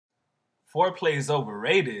Foreplay is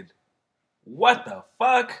overrated? What the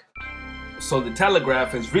fuck? So the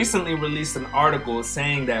Telegraph has recently released an article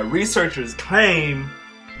saying that researchers claim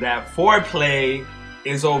that foreplay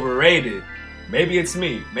is overrated. Maybe it's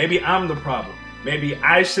me. Maybe I'm the problem. Maybe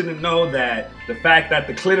I shouldn't know that the fact that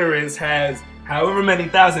the clitoris has however many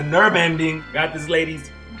thousand nerve ending got this lady's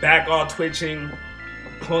back all twitching,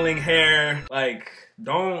 pulling hair. Like,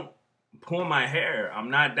 don't pull my hair. I'm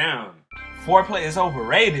not down. Foreplay is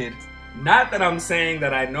overrated. Not that I'm saying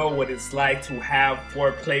that I know what it's like to have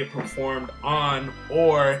foreplay performed on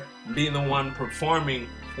or be the one performing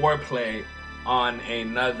foreplay on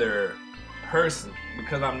another person,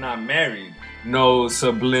 because I'm not married. No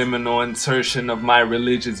subliminal insertion of my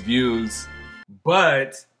religious views.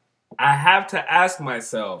 But I have to ask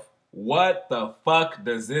myself, what the fuck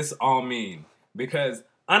does this all mean? Because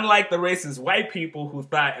unlike the racist white people who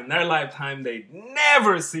thought in their lifetime they'd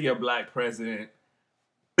never see a black president,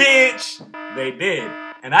 bitch, they did.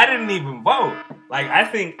 And I didn't even vote. Like, I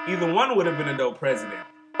think either one would have been a dope president.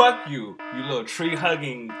 Fuck you, you little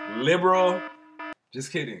tree-hugging liberal.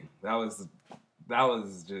 Just kidding. That was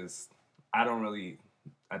just, I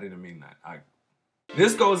didn't mean that.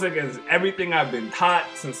 This goes against everything I've been taught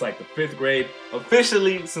since like the 5th grade.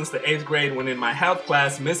 Officially since the 8th grade, when in my health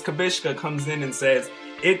class, Miss Kabishka comes in and says,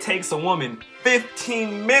 it takes a woman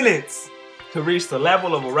 15 minutes to reach the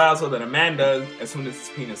level of arousal that a man does as soon as his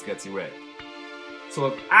penis gets erect. So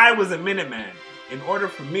if I was a Minuteman, in order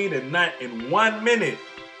for me to nut in 1 minute,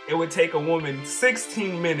 it would take a woman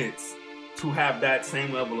 16 minutes to have that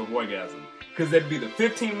same level of orgasm. Because there'd be the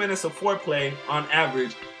 15 minutes of foreplay on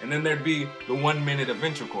average, and then there'd be the 1 minute of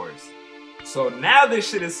intercourse. So now this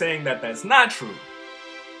shit is saying that that's not true.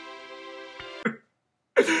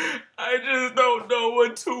 I just don't know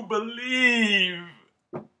what to believe.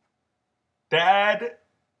 Dad,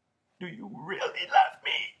 do you really love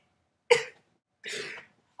me?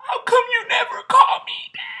 How come you never call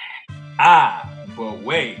me Dad? Ah, but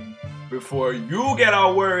wait. Before you get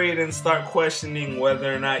all worried and start questioning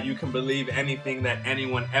whether or not you can believe anything that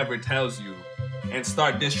anyone ever tells you, and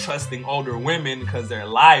start distrusting older women because they're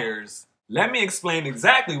liars, let me explain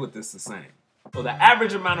exactly what this is saying. So the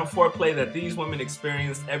average amount of foreplay that these women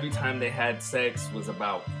experienced every time they had sex was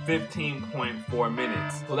about 15.4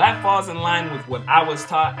 minutes. So that falls in line with what I was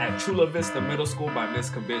taught at Chula Vista Middle School by Miss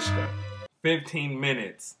Kabishka. 15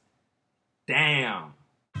 minutes. Damn.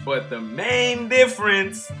 But the main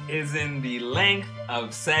difference is in the length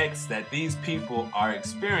of sex that these people are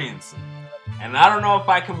experiencing. And I don't know if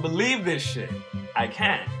I can believe this shit. I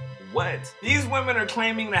can't. What? These women are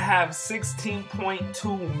claiming to have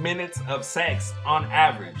 16.2 minutes of sex on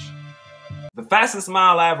average. The fastest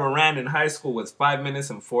mile I ever ran in high school was 5 minutes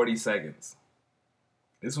and 40 seconds.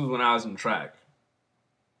 This was when I was in track.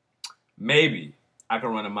 Maybe I can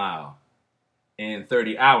run a mile in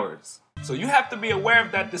 30 hours. So you have to be aware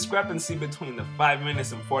of that discrepancy between the 5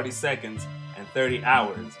 minutes and 40 seconds and 30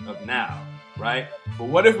 hours of now, right? But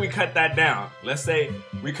what if we cut that down? Let's say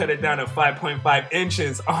we cut it down to 5.5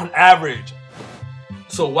 inches on average.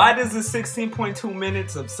 So why does the 16.2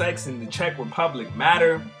 minutes of sex in the Czech Republic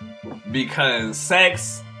matter? Because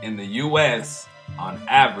sex in the U.S. on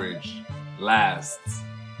average lasts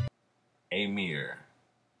a mere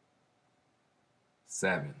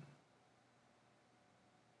 7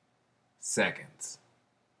 seconds.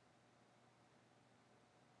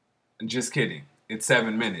 Just kidding. It's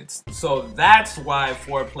 7 minutes. So that's why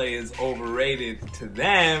foreplay is overrated to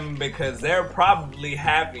them, because they're probably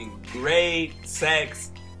having great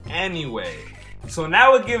sex anyway. So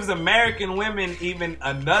now it gives American women even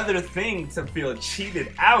another thing to feel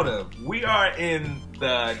cheated out of. We are in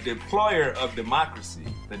the deployer of democracy,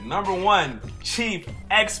 the #1 chief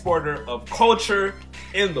exporter of culture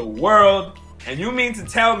in the world. And you mean to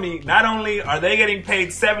tell me not only are they getting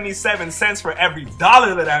paid 77 cents for every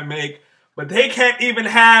dollar that I make, but they can't even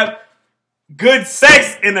have good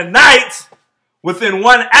sex in a night within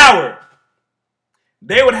 1 hour?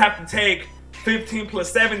 They would have to take 15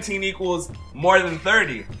 plus 17 equals more than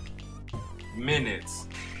 30 minutes.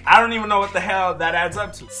 I don't even know what the hell that adds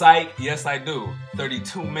up to. Psych, yes I do.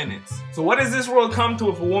 32 minutes. So what does this world come to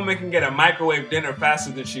if a woman can get a microwave dinner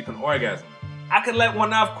faster than she can orgasm? I could let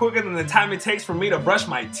one off quicker than the time it takes for me to brush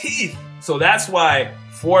my teeth. So that's why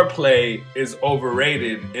foreplay is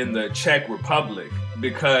overrated in the Czech Republic,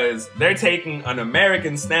 because they're taking an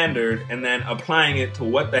American standard and then applying it to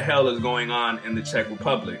what the hell is going on in the Czech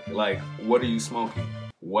Republic. Like, what are you smoking?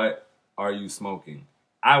 What are you smoking?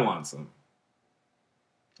 I want some.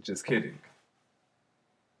 Just kidding.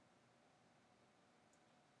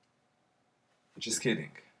 Just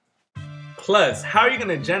kidding. Plus, how are you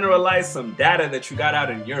gonna generalize some data that you got out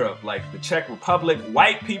in Europe, like the Czech Republic?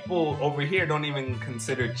 White people over here don't even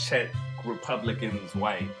consider Czech Republicans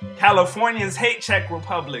white. Californians hate Czech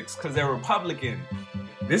Republics because they're Republican.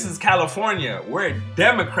 This is California. We're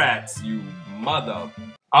Democrats, you mother.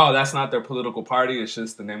 Oh, that's not their political party. It's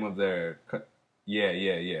just the name of their...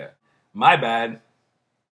 Yeah. My bad.